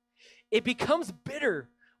kind. It becomes bitter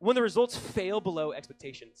when the results fail below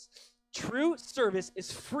expectations. True service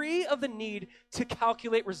is free of the need to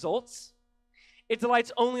calculate results. It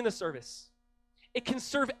delights only in the service. It can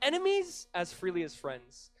serve enemies as freely as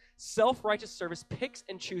friends. Self-righteous service picks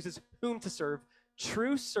and chooses whom to serve.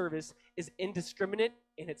 True service is indiscriminate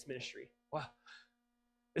in its ministry. Wow.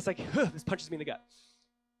 It's like, this punches me in the gut.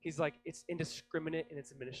 He's like, it's indiscriminate in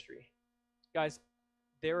its ministry. Guys,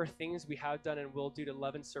 there are things we have done and will do to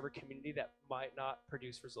love and serve our community that might not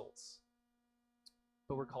produce results,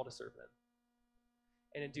 but we're called to serve them.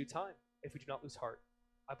 And in due time, if we do not lose heart,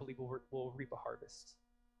 I believe we'll reap a harvest.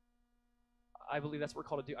 I believe that's what we're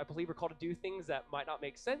called to do. I believe we're called to do things that might not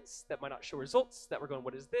make sense, that might not show results, that we're going,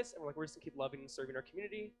 what is this? And we're just going to keep loving and serving our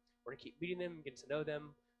community. We're going to keep meeting them, getting to know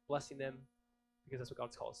them, blessing them, because that's what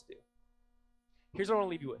God's called us to do. Here's what I want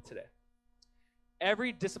to leave you with today.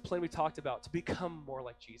 Every discipline we talked about to become more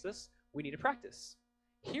like Jesus, we need to practice.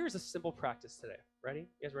 Here's a simple practice today. Ready?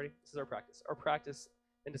 You guys ready? This is our practice. Our practice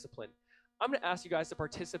and discipline. I'm going to ask you guys to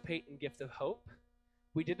participate in Gift of Hope.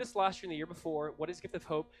 We did this last year and the year before. What is Gift of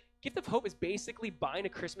Hope? Gift of Hope is basically buying a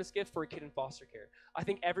Christmas gift for a kid in foster care. I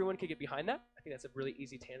think everyone could get behind that. I think that's a really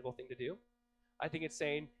easy, tangible thing to do. I think it's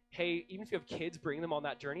saying, hey, even if you have kids, bring them on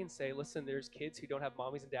that journey and say, listen, there's kids who don't have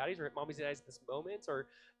mommies and daddies or mommies and daddies at this moment, or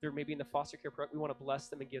they're maybe in the foster care program. We want to bless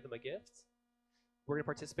them and give them a gift. We're going to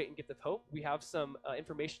participate in Gift of Hope. We have some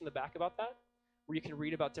information in the back about that, where you can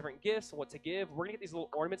read about different gifts and what to give. We're going to get these little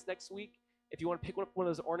ornaments next week. If you want to pick one of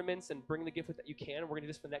those ornaments and bring the gift with that, you can. We're going to do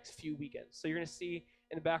this for the next few weekends. So you're going to see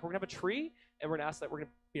in the back, we're going to have a tree, and we're going to ask that we're going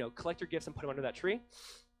to collect your gifts and put them under that tree.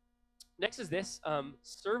 Next is this,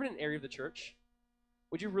 serve in an area of the church.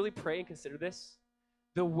 Would you really pray and consider this?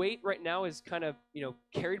 The weight right now is kind of,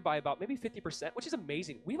 carried by about maybe 50%, which is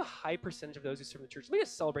amazing. We have a high percentage of those who serve in the church. Let me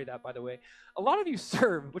just celebrate that, by the way. A lot of you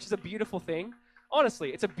serve, which is a beautiful thing.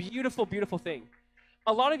 Honestly, it's a beautiful, beautiful thing.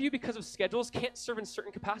 A lot of you, because of schedules, can't serve in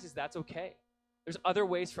certain capacities. That's okay. There's other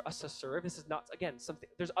ways for us to serve. This is not, again, something.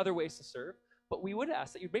 There's other ways to serve. But we would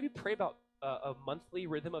ask that you maybe pray about a monthly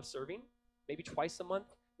rhythm of serving, maybe twice a month,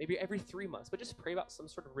 maybe every 3 months. But just pray about some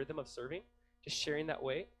sort of rhythm of serving, just sharing that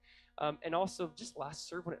way. And also, just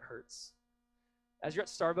serve when it hurts. As you're at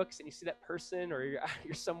Starbucks and you see that person, or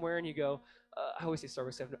you're somewhere and you go, I always say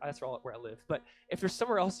Starbucks, that's where I live. But if there's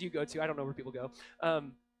somewhere else you go to, I don't know where people go,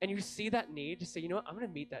 and you see that need, just say, you know what, I'm going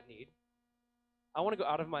to meet that need. I want to go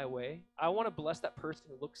out of my way. I want to bless that person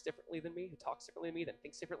who looks differently than me, who talks differently than me, that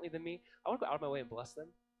thinks differently than me. I want to go out of my way and bless them.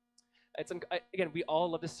 Again, we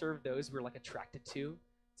all love to serve those we're like attracted to.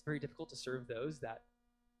 It's very difficult to serve those that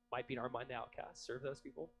might be in our mind the outcast. Serve those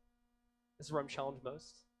people. This is where I'm challenged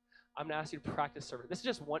most. I'm going to ask you to practice service. This is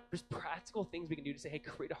just practical things we can do to say, hey,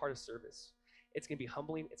 create a heart of service. It's going to be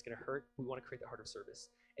humbling. It's going to hurt. We want to create the heart of service.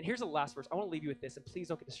 And here's the last verse. I want to leave you with this, and please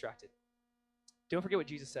don't get distracted. Don't forget what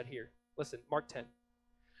Jesus said here. Listen, Mark 10.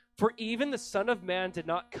 For even the Son of Man did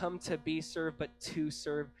not come to be served, but to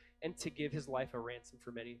serve and to give his life a ransom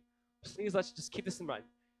for many. Please, let's just keep this in mind.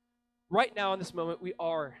 Right now in this moment, we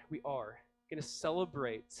are going to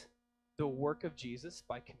celebrate the work of Jesus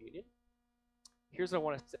by communion. Here's what I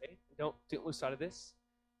want to say. Don't lose sight of this.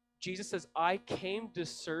 Jesus says, I came to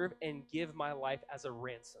serve and give my life as a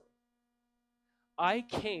ransom. I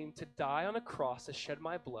came to die on a cross, to shed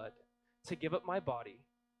my blood, to give up my body,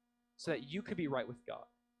 so that you could be right with God.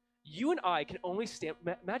 You and I can only stand,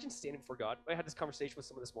 imagine standing before God. I had this conversation with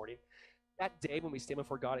someone this morning. That day when we stand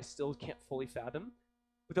before God, I still can't fully fathom.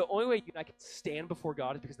 But the only way you and I can stand before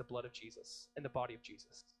God is because of the blood of Jesus and the body of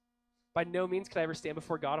Jesus. By no means could I ever stand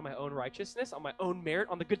before God on my own righteousness, on my own merit,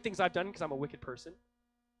 on the good things I've done because I'm a wicked person.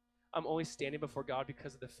 I'm only standing before God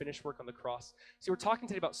because of the finished work on the cross. See, we're talking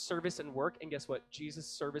today about service and work, and guess what? Jesus'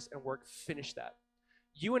 service and work finished that.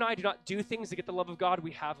 You and I do not do things to get the love of God.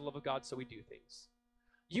 We have the love of God, so we do things.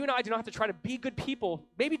 You and I do not have to try to be good people.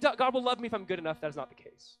 Maybe God will love me if I'm good enough. That is not the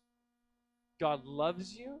case. God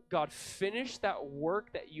loves you. God finished that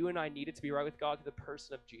work that you and I needed to be right with God through the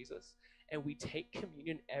person of Jesus. And we take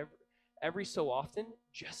communion every so often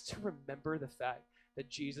just to remember the fact that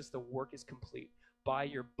Jesus, the work is complete. By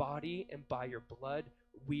your body and by your blood,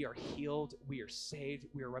 we are healed, we are saved,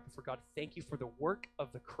 we are right before God. Thank you for the work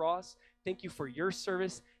of the cross. Thank you for your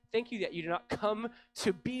service. Thank you that you did not come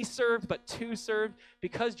to be served, but to serve.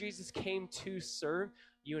 Because Jesus came to serve,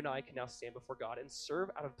 you and I can now stand before God and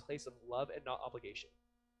serve out of a place of love and not obligation.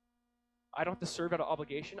 I don't have to serve out of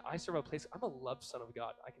obligation. I serve out of a place, I'm a loved son of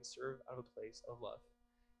God. I can serve out of a place of love.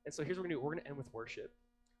 And so here's what we're going to do. We're going to end with worship.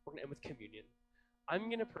 We're going to end with communion. I'm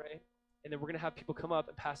going to pray, and then we're going to have people come up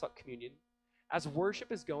and pass out communion. As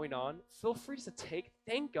worship is going on, feel free to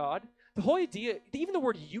thank God. The whole idea, even the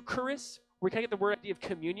word Eucharist, where we kind of get the word idea of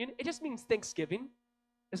communion, it just means thanksgiving.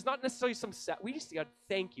 It's not necessarily we just, God,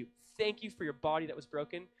 thank you. Thank you for your body that was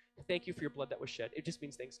broken. Thank you for your blood that was shed. It just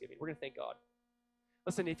means thanksgiving. We're going to thank God.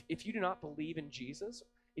 Listen, if you do not believe in Jesus,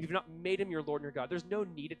 if you've not made him your Lord and your God, there's no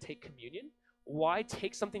need to take communion. Why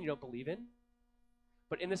take something you don't believe in?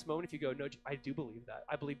 But in this moment, if you go, no, I do believe that.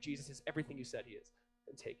 I believe Jesus is everything you said he is.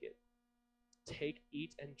 Then take it. Take,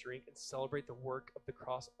 eat, and drink, and celebrate the work of the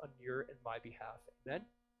cross on your and my behalf. Amen?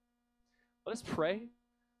 Let us pray, and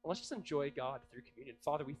let's just enjoy God through communion.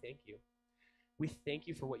 Father, we thank you. We thank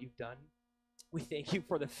you for what you've done. We thank you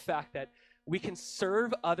for the fact that we can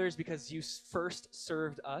serve others because you first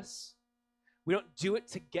served us. We don't do it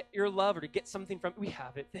to get your love or to get something from it. We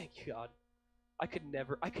have it. Thank you, God. I could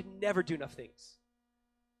never do enough things.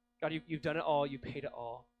 God, you've done it all. You paid it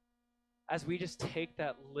all. As we just take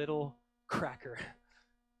that little cracker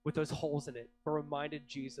with those holes in it, we're reminded,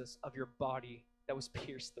 Jesus, of your body that was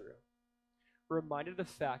pierced through. We're reminded of the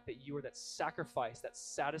fact that you were that sacrifice that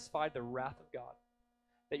satisfied the wrath of God,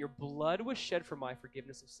 that your blood was shed for my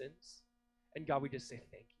forgiveness of sins. And God, we just say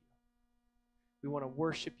thank you. We want to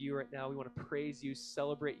worship you right now. We want to praise you,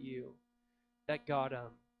 celebrate you. That God,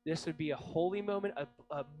 this would be a holy moment,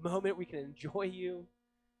 a moment we can enjoy you.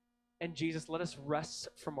 And Jesus, let us rest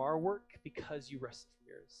from our work because you rested from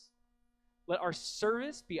yours. Let our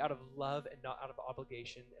service be out of love and not out of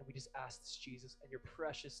obligation. And we just ask this, Jesus, in your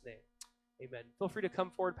precious name. Amen. Feel free to come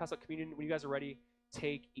forward, pass out communion. When you guys are ready,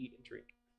 take, eat, and drink.